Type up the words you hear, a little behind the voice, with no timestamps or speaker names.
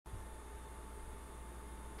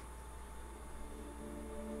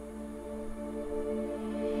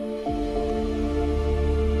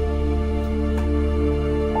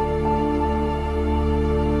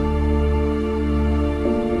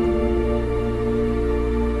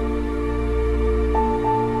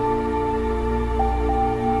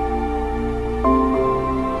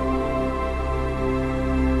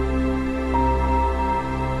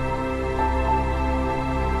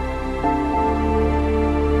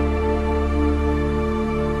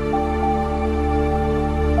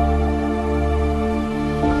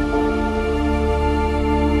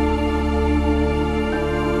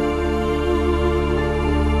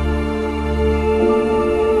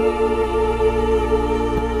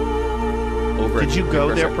Did you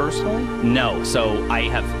go there personally? No. So I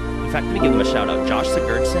have, in fact, let me give them a shout out. Josh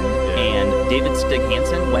Sigurdsson and David Stig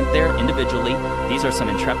Hansen went there individually. These are some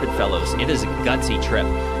intrepid fellows. It is a gutsy trip.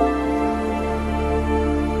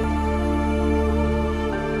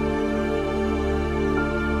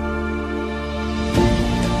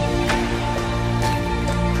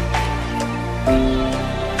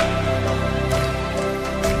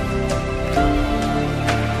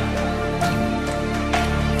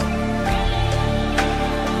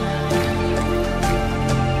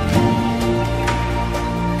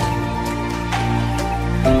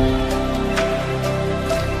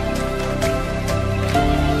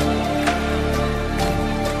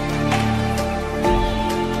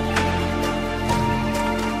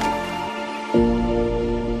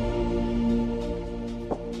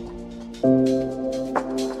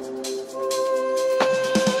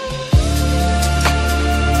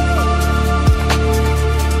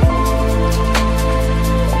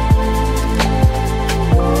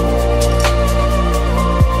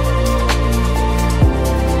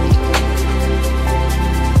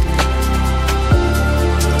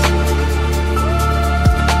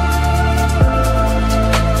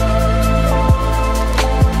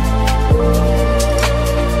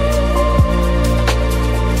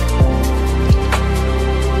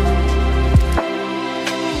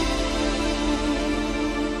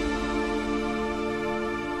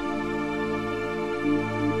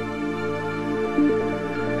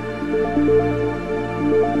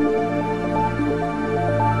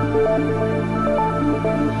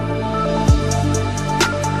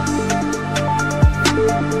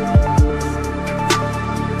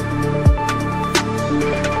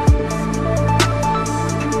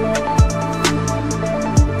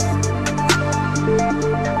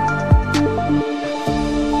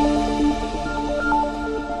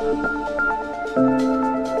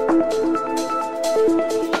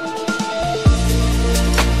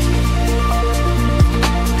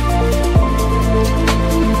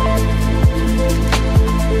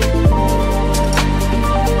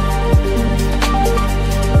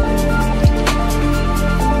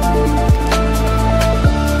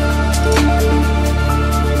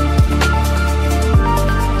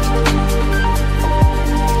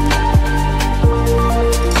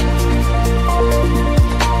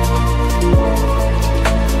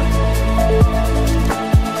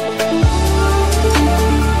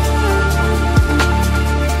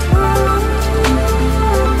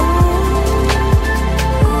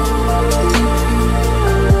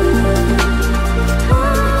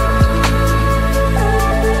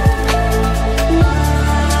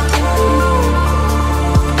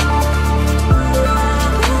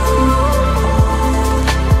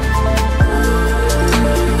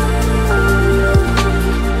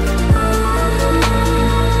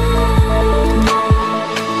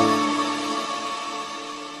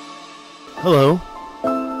 Hello.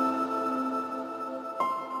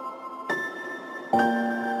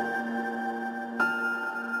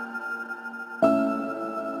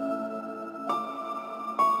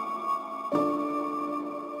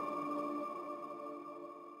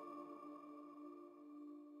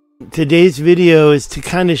 Today's video is to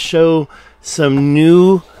kind of show some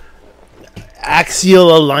new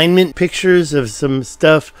axial alignment pictures of some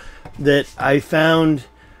stuff that I found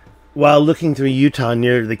while looking through Utah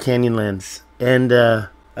near the Canyonlands. And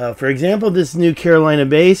for example, this new Carolina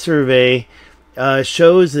Bay survey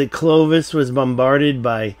shows that Clovis was bombarded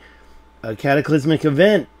by a cataclysmic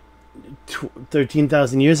event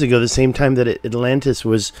 13,000 years ago, the same time that Atlantis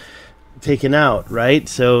was taken out, right?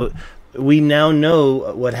 So we now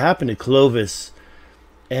know what happened to Clovis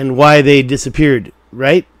and why they disappeared,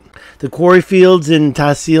 right? The quarry fields in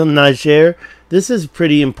Tahsil Najer, this is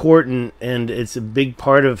pretty important, and it's a big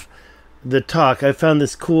part of the talk. I found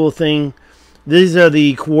this cool thing. These are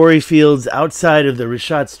the quarry fields outside of the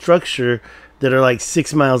Richat Structure that are like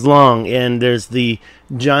 6 miles long, and there's the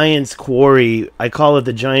Giant's Quarry. I call it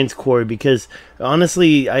the Giant's Quarry because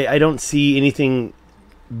honestly I don't see anything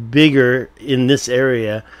bigger in this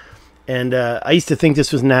area. And I used to think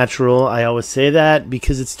this was natural. I always say that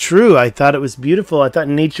because it's true. I thought it was beautiful. I thought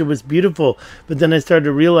nature was beautiful. But then I started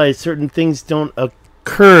to realize certain things don't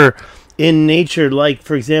occur in nature. Like,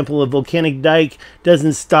 for example, a volcanic dike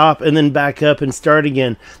doesn't stop and then back up and start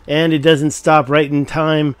again. And it doesn't stop right in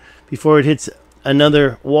time before it hits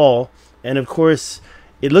another wall. And, of course,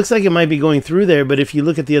 it looks like it might be going through there. But if you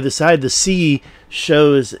look at the other side, the sea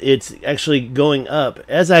shows it's actually going up.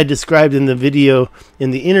 As I described in the video,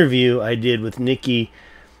 in the interview I did with Nikki,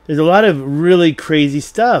 there's a lot of really crazy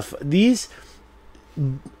stuff. These,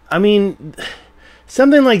 I mean,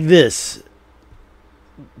 something like this,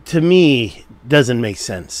 to me, doesn't make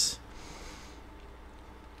sense.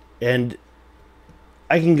 And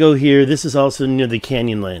I can go here. This is also near the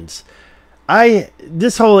Canyonlands.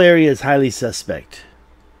 This whole area is highly suspect.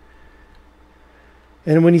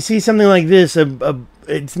 And when you see something like this,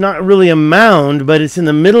 it's not really a mound, but it's in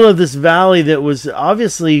the middle of this valley that was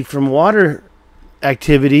obviously from water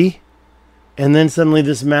activity. And then suddenly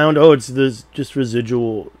this mound, it's just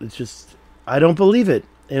residual. It's just, I don't believe it.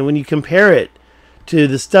 And when you compare it to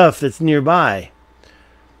the stuff that's nearby.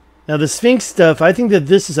 Now the Sphinx stuff, I think that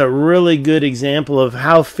this is a really good example of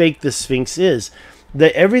how fake the Sphinx is.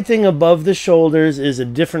 That everything above the shoulders is a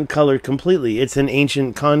different color completely. It's an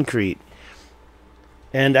ancient concrete.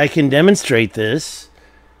 And I can demonstrate this.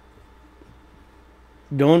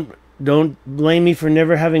 Don't blame me for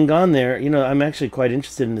never having gone there. You know, I'm actually quite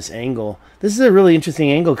interested in this angle. This is a really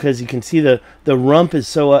interesting angle because you can see the rump is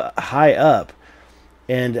so high up.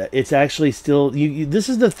 And it's actually still... this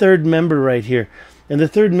is the third member right here. And the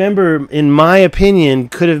third member, in my opinion,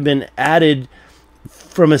 could have been added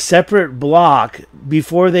from a separate block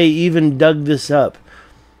before they even dug this up.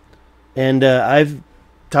 And I've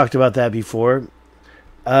talked about that before.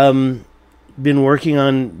 Been working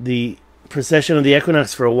on the precession of the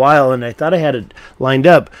equinox for a while, and I thought I had it lined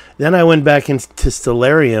up. Then I went back into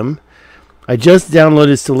Stellarium. I just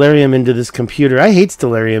downloaded Stellarium into this computer. I hate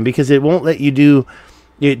Stellarium because it won't let you do...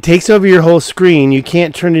 It takes over your whole screen. You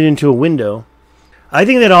can't turn it into a window. I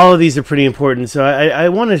think that all of these are pretty important, so I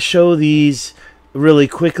want to show these really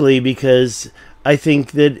quickly because I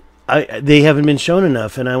think that they haven't been shown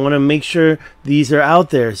enough, and I want to make sure these are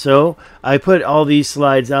out there. So I put all these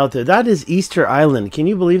slides out there. That is Easter Island. Can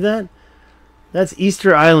you believe that? That's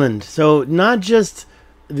Easter Island. So not just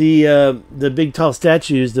the big tall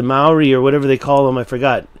statues, the Maori or whatever they call them, I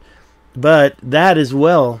forgot, but that as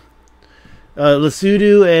well.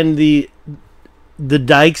 Lesotho and the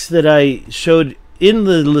dikes that I showed in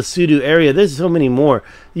the Lesotho area. There's so many more.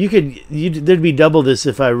 There'd be double this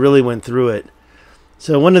if I really went through it.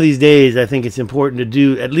 So one of these days, I think it's important to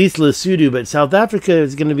do at least Lesotho, but South Africa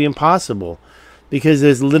is going to be impossible because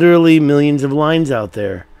there's literally millions of lines out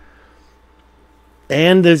there.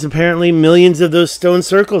 And there's apparently millions of those stone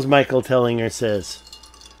circles, Michael Tellinger says.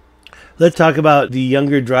 Let's talk about the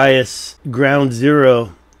Younger Dryas Ground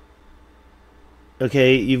Zero.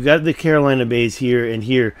 Okay, you've got the Carolina Bays here,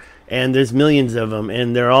 and there's millions of them,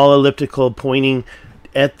 and they're all elliptical pointing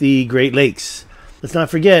at the Great Lakes. Let's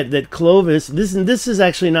not forget that Clovis, this is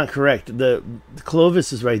actually not correct. The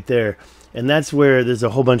Clovis is right there, and that's where there's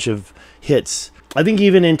a whole bunch of hits. I think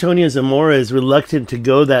even Antonio Zamora is reluctant to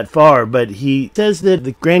go that far, but he says that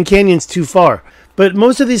the Grand Canyon's too far. But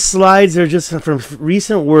most of these slides are just from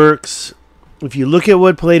recent works. If you look at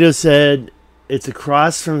what Plato said, it's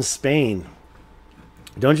across from Spain.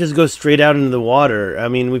 Don't just go straight out into the water. I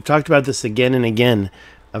mean, we've talked about this again and again.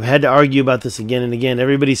 I've had to argue about this again and again.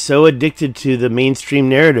 Everybody's so addicted to the mainstream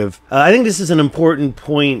narrative. I think this is an important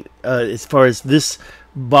point as far as this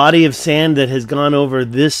body of sand that has gone over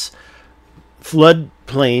this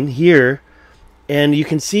floodplain here. And you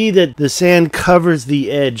can see that the sand covers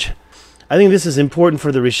the edge. I think this is important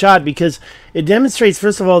for the Richat because it demonstrates,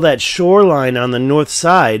 first of all, that shoreline on the north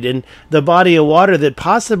side and the body of water that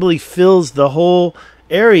possibly fills the whole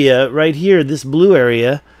area right here, this blue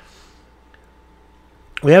area.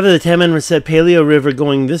 We have the Tamanrasset Paleo River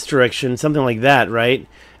going this direction, something like that, right?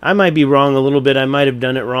 I might be wrong a little bit. I might have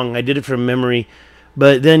done it wrong. I did it from memory.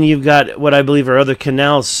 But then you've got what I believe are other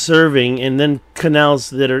canals serving, and then canals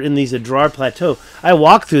that are in these Adrar Plateau. I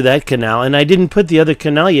walked through that canal, and I didn't put the other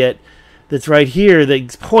canal yet that's right here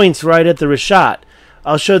that points right at the Richat.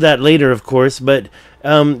 I'll show that later, of course, but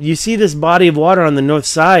you see this body of water on the north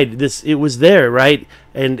side. It was there, right?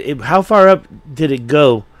 And how far up did it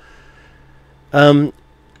go?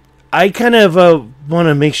 I kind of want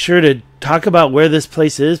to make sure to talk about where this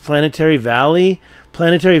place is, Planetary Valley.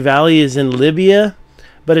 Planetary Valley is in Libya,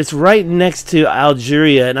 but it's right next to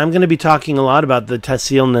Algeria, and I'm going to be talking a lot about the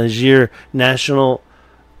Tassil Najir National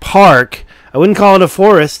Park. I wouldn't call it a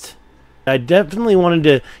forest. I definitely wanted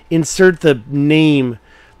to insert the name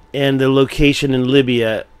and the location in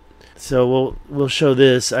Libya. So we'll show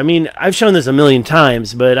this. I mean, I've shown this a million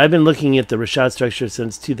times, but I've been looking at the Richat Structure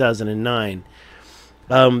since 2009.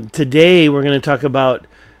 Today we're going to talk about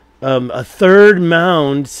a third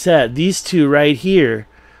mound set, these two right here,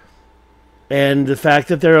 and the fact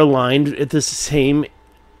that they're aligned at the same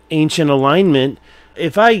ancient alignment.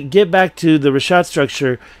 If I get back to the Richat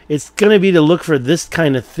Structure, it's going to be to look for this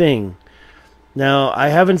kind of thing. Now, I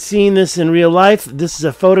haven't seen this in real life. This is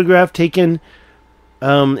a photograph taken,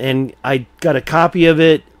 and I got a copy of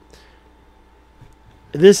it.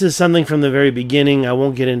 This is something from the very beginning. I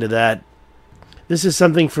won't get into that. This is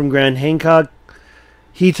something from Grant Hancock.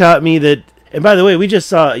 He taught me that, and by the way, we just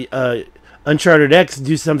saw Uncharted X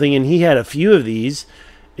do something, and he had a few of these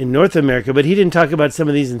in North America, but he didn't talk about some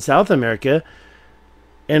of these in South America.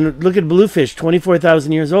 And look at Bluefish,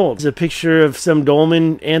 24,000 years old. It's a picture of some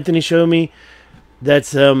dolmen Anthony showed me.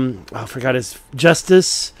 That's, I forgot his,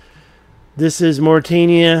 Justice. This is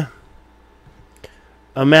Mauritania.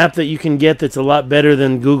 A map that you can get that's a lot better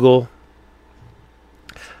than Google.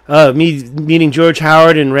 Me meeting George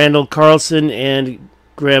Howard and Randall Carlson and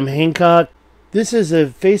Graham Hancock. This is a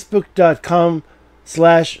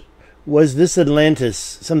facebook.com/wasthisatlantis,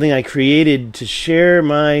 something I created to share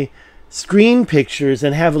my screen pictures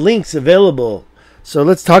and have links available. So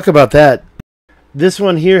let's talk about that. This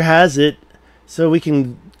one here has it, so we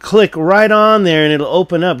can click right on there and it'll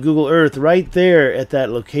open up Google Earth right there at that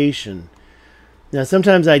location. Now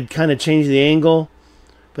sometimes I'd kind of change the angle,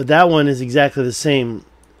 but that one is exactly the same.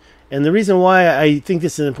 And the reason why I think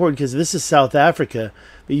this is important, because this is South Africa,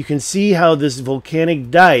 but you can see how this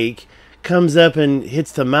volcanic dike comes up and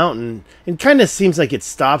hits the mountain. It kind of seems like it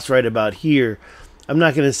stops right about here. I'm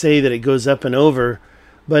not going to say that it goes up and over,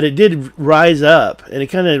 but it did rise up, and it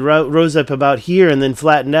kind of rose up about here and then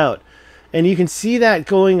flattened out. And you can see that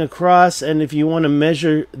going across, and if you want to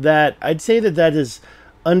measure that, I'd say that that is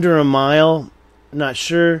under a mile. Not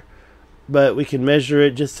sure, but we can measure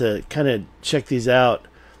it just to kind of check these out.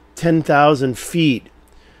 10,000 feet.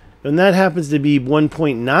 And that happens to be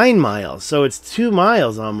 1.9 miles, so it's 2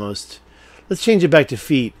 miles almost. Let's change it back to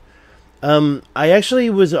feet. I actually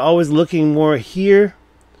was always looking more here.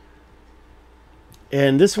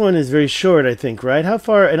 And this one is very short, I think, right? How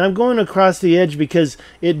far? And I'm going across the edge because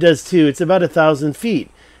it does too. It's about 1,000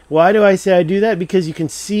 feet. Why do I say I do that? Because you can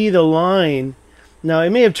see the line. Now,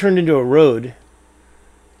 it may have turned into a road,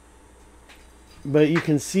 but you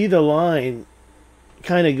can see the line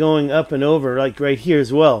kind of going up and over, like right here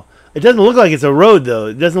as well. It doesn't look like it's a road, though.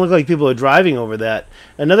 It doesn't look like people are driving over that.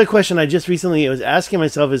 Another question I just recently was asking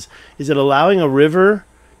myself is it allowing a river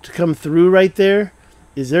to come through right there?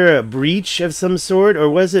 Is there a breach of some sort, or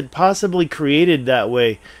was it possibly created that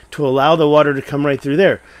way to allow the water to come right through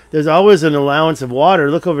there? There's always an allowance of water.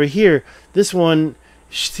 Look over here. This one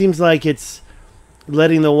seems like it's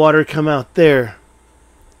letting the water come out there.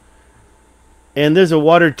 And there's a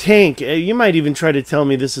water tank. You might even try to tell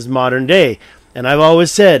me this is modern day. And I've always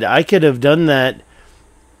said I could have done that.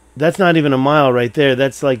 That's not even a mile right there.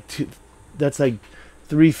 That's like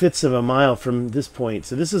 3/5 of a mile from this point.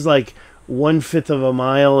 So this is like 1/5 of a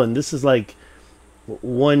mile, and this is like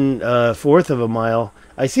 1/4 of a mile.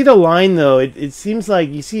 I see the line though. It seems like,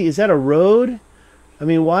 you see, is that a road? I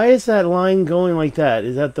mean, why is that line going like that?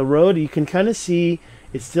 Is that the road? You can kind of see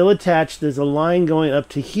it's still attached. There's a line going up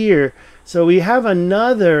to here. So we have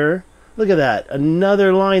another, look at that,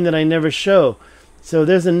 another line that I never show. So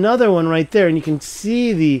there's another one right there, and you can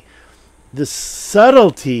see the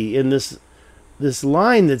subtlety in this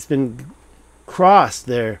line that's been crossed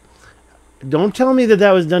there. Don't tell me that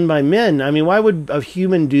that was done by men. I mean, why would a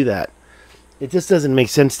human do that? It just doesn't make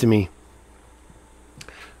sense to me.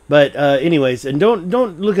 But anyways, and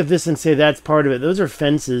don't look at this and say that's part of it. Those are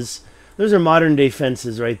fences. Those are modern day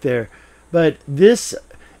fences right there. But this,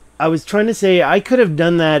 I was trying to say, I could have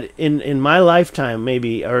done that in my lifetime,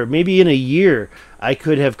 maybe, or maybe in a year, I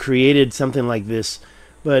could have created something like this.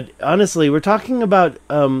 But honestly, we're talking about,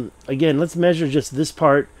 again, let's measure just this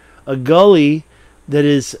part, a gully that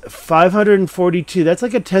is 542. That's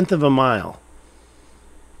like 1/10 of a mile.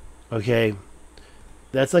 Okay,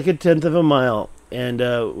 that's like 1/10 of a mile, and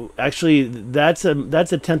actually, that's a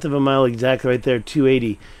 1/10 of a mile exactly right there,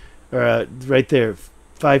 280, or right there,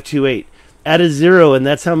 528. Add a 0, and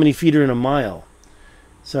that's how many feet are in a mile.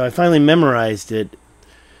 So I finally memorized it.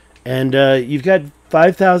 And you've got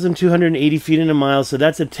 5,280 feet in a mile, so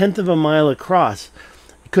that's 1/10 of a mile across.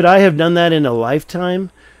 Could I have done that in a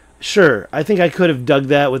lifetime? Sure, I think I could have dug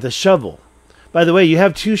that with a shovel. By the way, you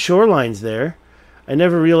have 2 shorelines there. I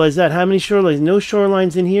never realized that. How many shorelines? No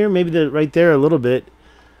shorelines in here? Maybe right there a little bit.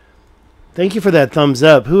 Thank you for that thumbs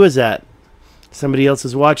up. Who is that? Somebody else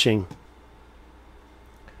is watching.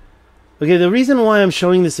 Okay, the reason why I'm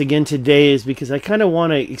showing this again today is because I kind of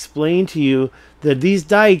want to explain to you that these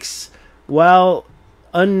dikes, while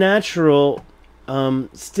unnatural,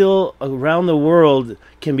 still around the world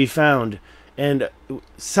can be found. And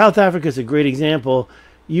South Africa is a great example.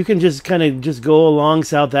 You can just kind of just go along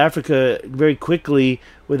South Africa very quickly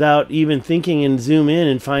without even thinking and zoom in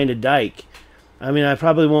and find a dike. I mean, I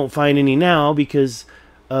probably won't find any now because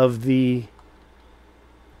of the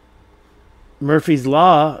Murphy's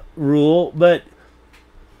Law rule, but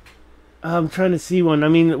I'm trying to see one. I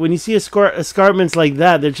mean, when you see escarpments like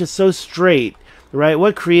that, they're just so straight, right?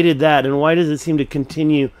 What created that, and why does it seem to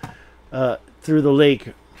continue through the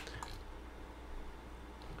lake?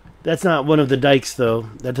 That's not one of the dikes, though.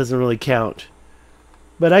 That doesn't really count.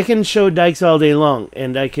 But I can show dikes all day long,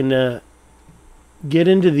 and I can get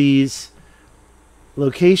into these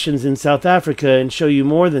locations in South Africa and show you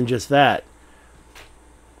more than just that.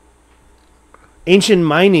 Ancient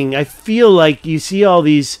mining, I feel like you see all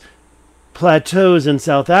these plateaus in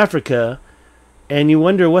South Africa, and you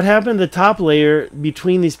wonder what happened to the top layer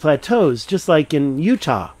between these plateaus, just like in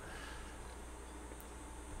Utah.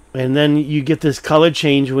 And then you get this color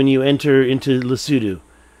change when you enter into Lesotho.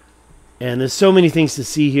 And there's so many things to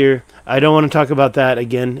see here. I don't want to talk about that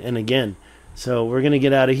again and again. So we're going to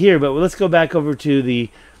get out of here. But let's go back over to the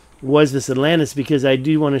Was This Atlantis? Because I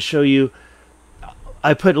do want to show you.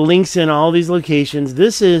 I put links in all these locations.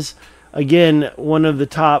 This is, again, one of the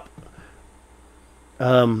top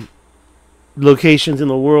locations in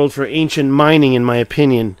the world for ancient mining, in my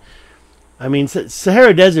opinion. I mean,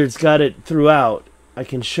 Sahara Desert's got it throughout. I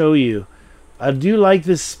can show you. I do like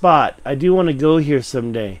this spot. I do want to go here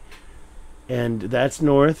someday. And that's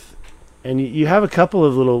north. And you have a couple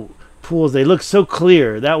of little pools. They look so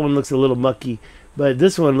clear. That one looks a little mucky, but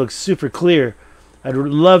this one looks super clear. I'd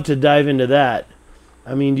love to dive into that.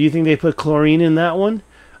 I mean, do you think they put chlorine in that one?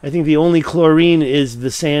 I think the only chlorine is the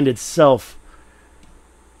sand itself.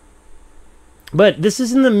 But this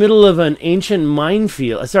is in the middle of an ancient mining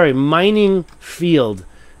field.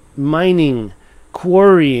 Mining,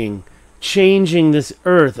 quarrying, changing this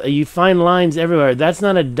earth. You find lines everywhere. That's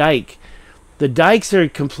not a dike. The dikes are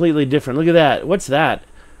completely different. Look at that. What's that?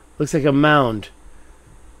 Looks like a mound.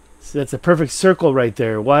 So that's a perfect circle right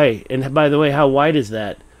there. Why? And by the way, how wide is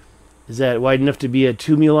that? Is that wide enough to be a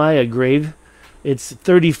tumuli, a grave? It's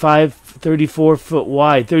 34 foot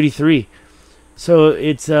wide, 33. So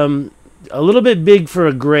it's a little bit big for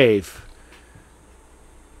a grave.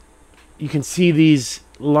 You can see these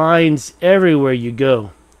lines everywhere you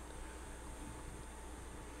go.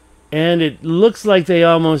 And it looks like they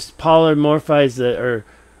almost polymorphized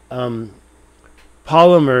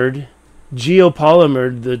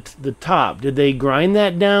geopolymered the top. Did they grind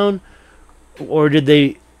that down, or did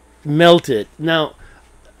they melt it? Now,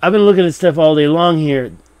 I've been looking at stuff all day long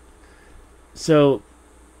here. So,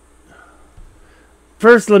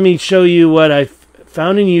 first let me show you what I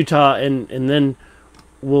found in Utah, and then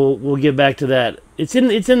we'll get back to that. It's in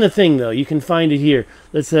the thing though. You can find it here.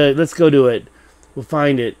 Let's go to it. We'll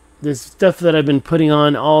find it. There's stuff that I've been putting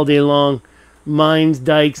on all day long. Mines,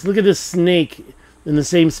 dikes. Look at this snake in the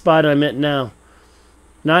same spot I'm at now.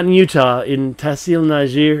 Not in Utah, in Axial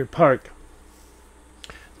Alignment Park.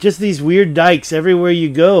 Just these weird dikes everywhere you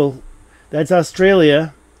go. That's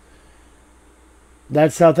Australia.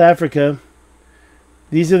 That's South Africa.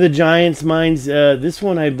 These are the Giants mines. This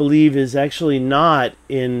one, I believe, is actually not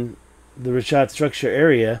in the Richat Structure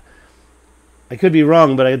area. I could be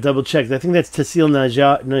wrong, but I double checked. I think that's Axial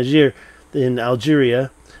Alignment in Algeria.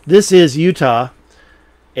 This is Utah,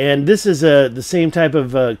 and this is the same type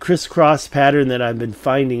of crisscross pattern that I've been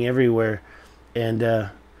finding everywhere. And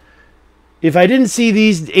if I didn't see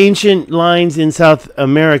these ancient lines in South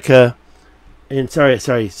America,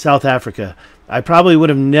 South Africa, I probably would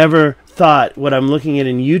have never thought what I'm looking at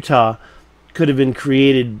in Utah could have been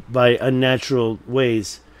created by unnatural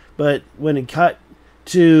ways. But when it cut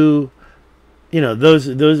to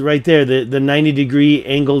those right there, the 90-degree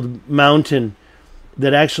angled mountain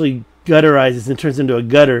that actually gutterizes and turns into a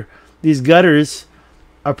gutter. These gutters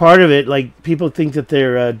are part of it. Like, people think that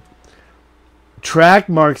they're track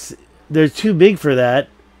marks. They're too big for that.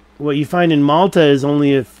 What you find in Malta is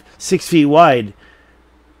only 6 feet wide.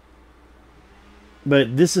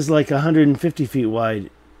 But this is like 150 feet wide.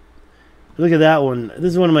 Look at that one.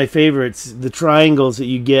 This is one of my favorites. The triangles that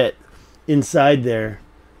you get inside there.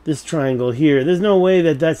 This triangle here. There's no way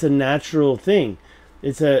that that's a natural thing.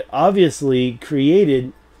 It's obviously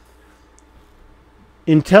created,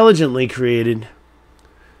 intelligently created.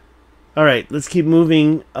 All right, let's keep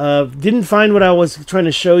moving. Didn't find what I was trying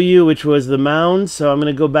to show you, which was the mounds. So I'm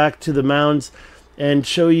going to go back to the mounds and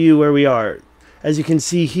show you where we are. As you can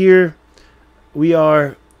see here, we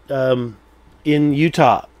are in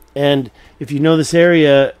Utah. And if you know this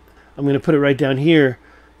area, I'm going to put it right down here.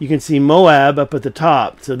 You can see Moab up at the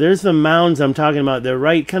top. So there's the mounds I'm talking about. They're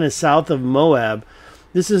right kind of south of Moab.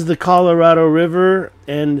 This is the Colorado River,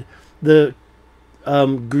 and the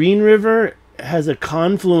Green River has a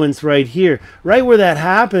confluence right here. Right where that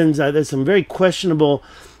happens, there's some very questionable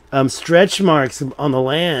stretch marks on the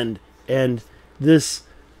land. And this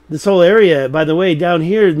whole area, by the way, down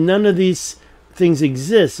here, none of these things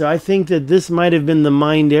exist. So I think that this might have been the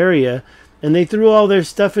mined area, and they threw all their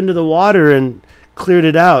stuff into the water and cleared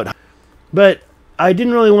it out. But I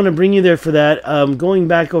didn't really want to bring you there for that. Going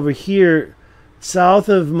back over here, south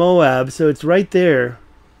of Moab, so it's right there.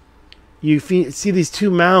 You see these two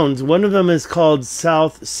mounds. One of them is called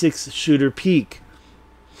South Six Shooter Peak.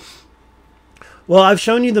 Well, I've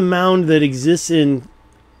shown you the mound that exists in...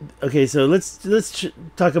 Okay, so let's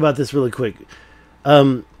talk about this really quick.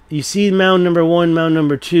 You see mound number 1, mound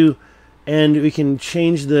number 2, and we can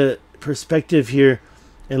change the perspective here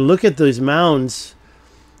and look at those mounds.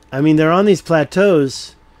 I mean, they're on these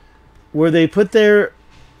plateaus. Were they put there?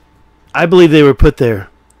 I believe they were put there.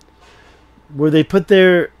 Were they put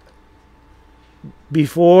there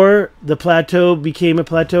before the plateau became a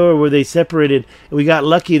plateau, or were they separated? And we got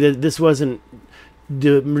lucky that this wasn't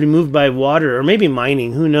removed by water, or maybe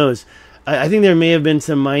mining. Who knows? I think there may have been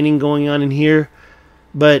some mining going on in here,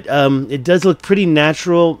 but it does look pretty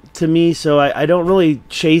natural to me, so I don't really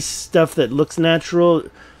chase stuff that looks natural.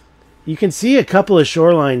 You can see a couple of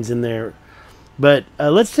shorelines in there. But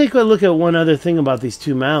let's take a look at one other thing about these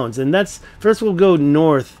two mounds. And that's, first we'll go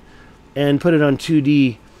north and put it on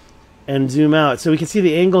 2D and zoom out. So we can see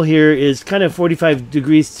the angle here is kind of 45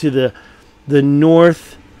 degrees to the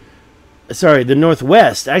north. Sorry, the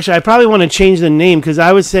northwest. Actually, I probably want to change the name because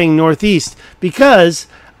I was saying northeast, because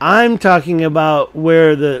I'm talking about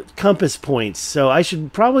where the compass points. So I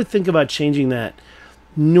should probably think about changing that.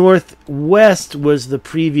 Northwest was the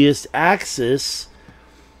previous axis.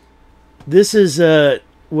 This is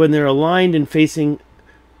when they're aligned and facing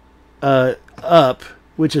up,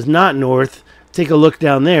 which is not north. Take a look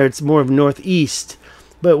down there. It's more of northeast.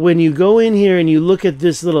 But when you go in here and you look at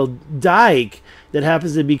this little dike that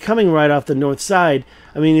happens to be coming right off the north side,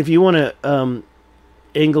 I mean, if you want to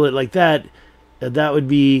angle it like that, that would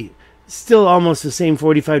be still almost the same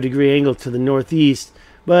 45-degree angle to the northeast,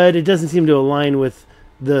 but it doesn't seem to align with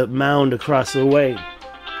the mound across the way.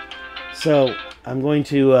 So I'm going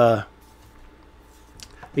to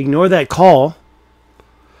ignore that call.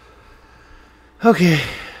 Okay,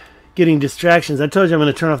 getting distractions. I told you I'm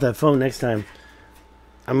going to turn off that phone next time.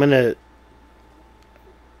 I'm going to...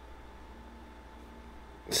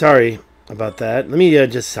 Sorry about that. Let me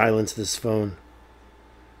just silence this phone.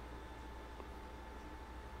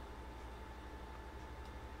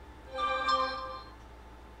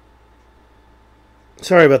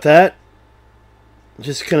 Sorry about that.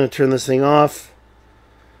 Just gonna turn this thing off.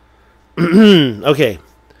 Okay.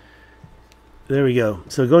 There we go.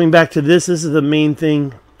 So going back to this is the main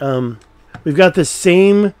thing. We've got the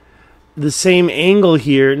same angle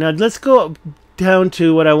here. Now let's go down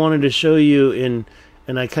to what I wanted to show you in,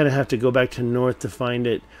 and I kind of have to go back to north to find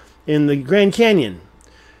it, in the Grand Canyon.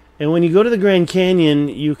 And when you go to the Grand Canyon,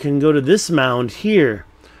 you can go to this mound here.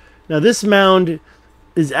 Now this mound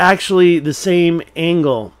is actually the same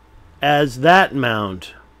angle as that mound,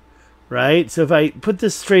 right? So if I put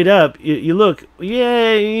this straight up, you look,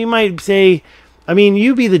 yeah, you might say, I mean,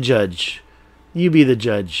 you be the judge. You be the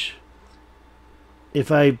judge.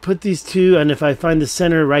 If I put these two, and if I find the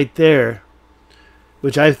center right there,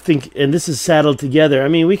 which I think, and this is saddled together, I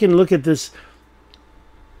mean, we can look at this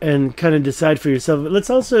and kind of decide for yourself. But let's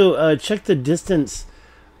also check the distance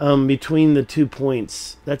between the 2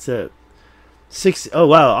 points. That's a oh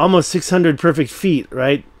wow, almost 600 perfect feet,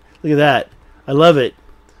 right? Look at that. I love it.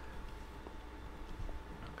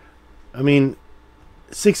 I mean,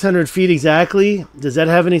 600 feet exactly. Does that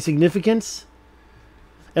have any significance?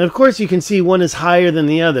 And of course you can see one is higher than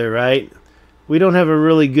the other, right? We don't have a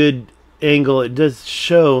really good angle. It does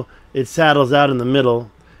show it saddles out in the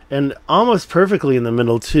middle, and almost perfectly in the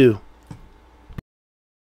middle too.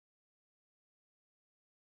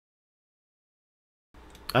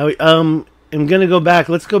 I'm going to go back.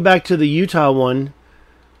 Let's go back to the Utah one.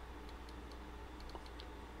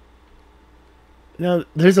 Now,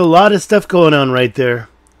 there's a lot of stuff going on right there.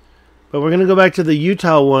 But we're going to go back to the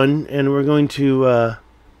Utah one, and we're going to...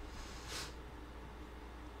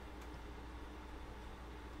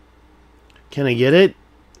 Can I get it?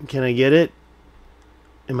 Can I get it?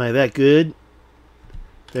 Am I that good?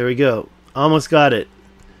 There we go. Almost got it.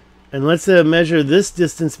 And let's measure this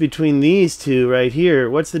distance between these two right here.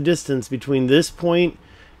 What's the distance between this point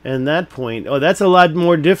and that point? Oh, that's a lot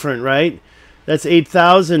more different, right? That's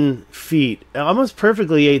 8,000 feet. Almost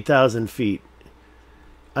perfectly 8,000 feet.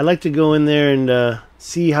 I'd like to go in there and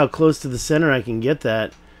see how close to the center I can get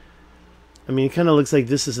that. I mean, it kind of looks like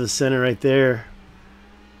this is the center right there.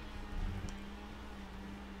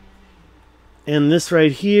 And this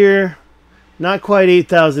right here, not quite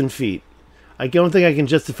 8,000 feet. I don't think I can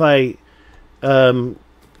justify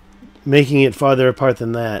making it farther apart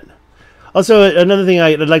than that. Also, another thing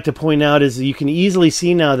I'd like to point out is you can easily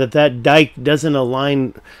see now that that dike doesn't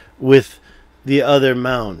align with the other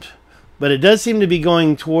mound. But it does seem to be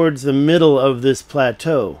going towards the middle of this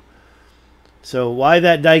plateau. So why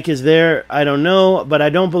that dike is there, I don't know, but I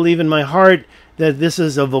don't believe in my heart that this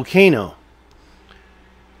is a volcano.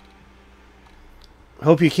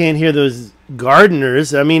 Hope you can't hear those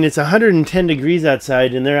gardeners. I mean, it's 110 degrees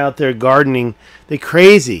outside and they're out there gardening. They're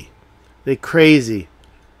crazy. They're crazy.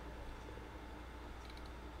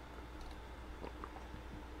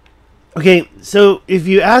 Okay, so if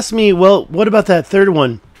you ask me, well, what about that third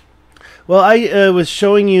one? Well, I was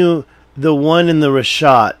showing you the one in the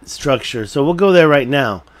Richat structure, so we'll go there right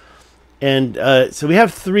now. And so we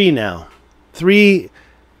have three now. Three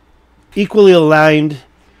equally aligned.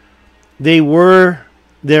 They're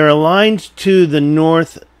aligned to the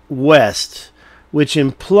northwest, which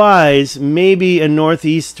implies maybe a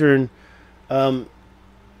northeastern.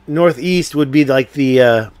 Northeast would be like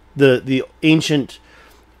the ancient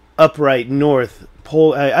upright north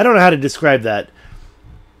pole. I don't know how to describe that.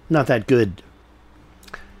 Not that good.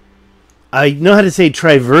 I know how to say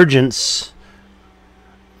trivergence,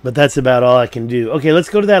 but that's about all I can do. Okay, let's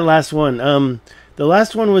go to that last one. The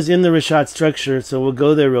last one was in the Richat structure, so we'll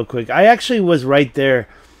go there real quick. I actually was right there.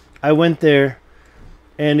 I went there,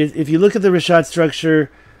 and if you look at the Richat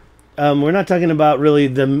structure, we're not talking about really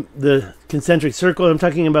the concentric circle. I'm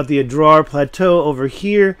talking about the Adrar Plateau over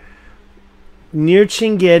here, near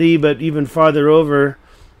Chinguetti, but even farther over.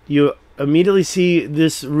 You immediately see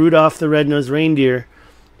this Rudolph the Red-Nosed Reindeer.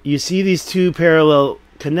 You see these two parallel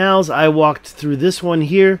canals. I walked through this one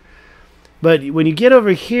here. But when you get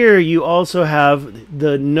over here, you also have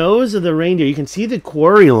the nose of the reindeer. You can see the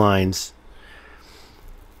quarry lines.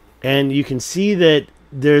 And you can see that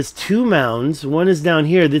there's two mounds. One is down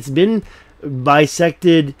here that's been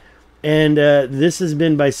bisected, and this has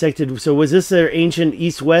been bisected. So was this their ancient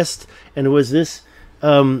east-west? And was this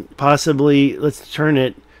possibly, let's turn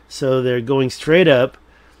it so they're going straight up.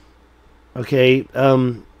 Okay.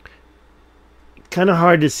 Kind of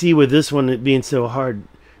hard to see with this one being so hard.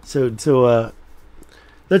 So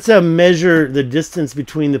let's measure the distance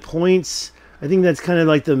between the points. I think that's kind of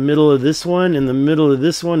like the middle of this one, and the middle of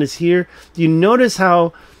this one is here. Do you notice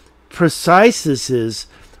how precise this is,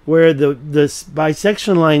 where this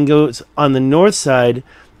bisection line goes on the north side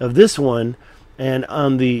of this one and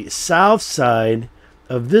on the south side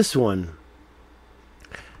of this one?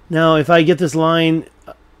 Now, if I get this line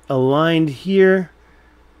aligned here,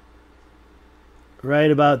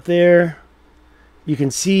 right about there, you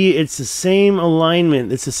can see it's the same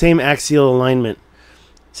alignment. It's the same axial alignment.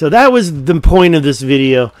 So that was the point of this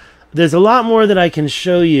video. There's a lot more that I can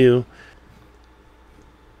show you.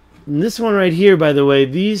 And this one right here, by the way,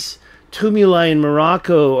 these tumuli in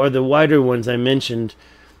Morocco are the wider ones I mentioned.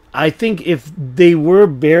 I think if they were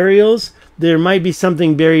burials, there might be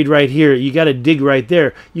something buried right here. You got to dig right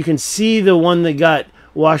there. You can see the one that got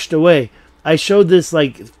washed away. I showed this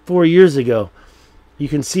like 4 years ago. You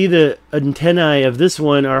can see the antennae of this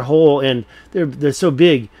one are whole, and they're so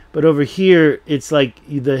big. But over here, it's like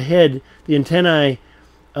the head, the antennae,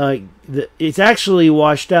 it's actually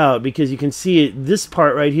washed out, because you can see it. This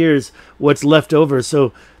part right here is what's left over.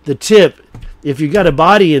 So the tip, if you got a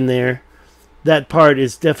body in there, that part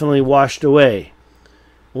is definitely washed away.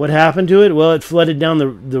 What happened to it? Well, it flooded down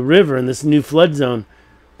the river in this new flood zone.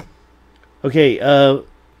 Okay,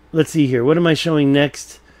 let's see here. What am I showing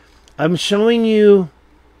next? I'm showing you,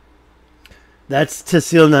 that's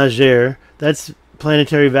Tessil Niger, that's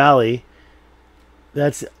Planetary Valley,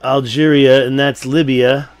 that's Algeria, and that's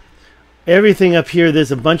Libya. Everything up here,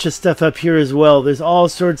 there's a bunch of stuff up here as well. There's all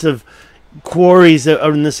sorts of quarries that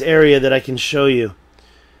are in this area that I can show you.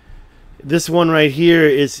 This one right here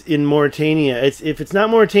is in Mauritania. If it's not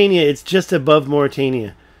Mauritania, it's just above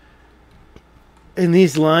Mauritania. And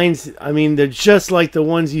these lines, I mean, they're just like the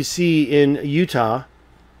ones you see in Utah.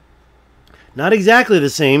 Not exactly the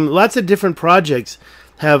same. Lots of different projects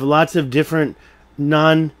have lots of different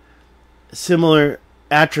non-similar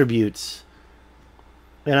attributes.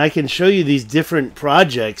 And I can show you these different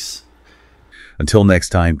projects. Until next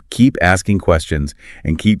time, keep asking questions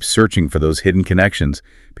and keep searching for those hidden connections,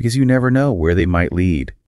 because you never know where they might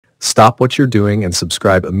lead. Stop what you're doing and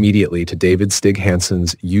subscribe immediately to David Stig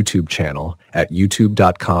Hansen's YouTube channel at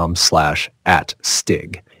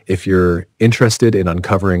youtube.com/@Stig. If you're interested in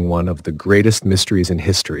uncovering one of the greatest mysteries in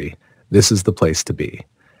history, this is the place to be.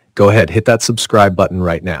 Go ahead, hit that subscribe button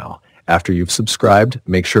right now. After you've subscribed,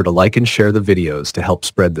 make sure to like and share the videos to help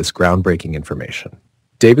spread this groundbreaking information.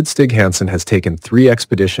 David Stig Hansen has taken 3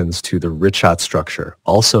 expeditions to the Richat Structure,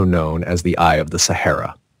 also known as the Eye of the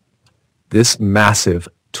Sahara. This massive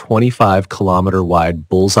 25-kilometer-wide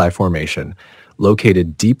bullseye formation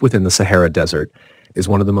located deep within the Sahara Desert is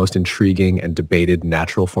one of the most intriguing and debated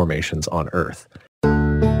natural formations on Earth.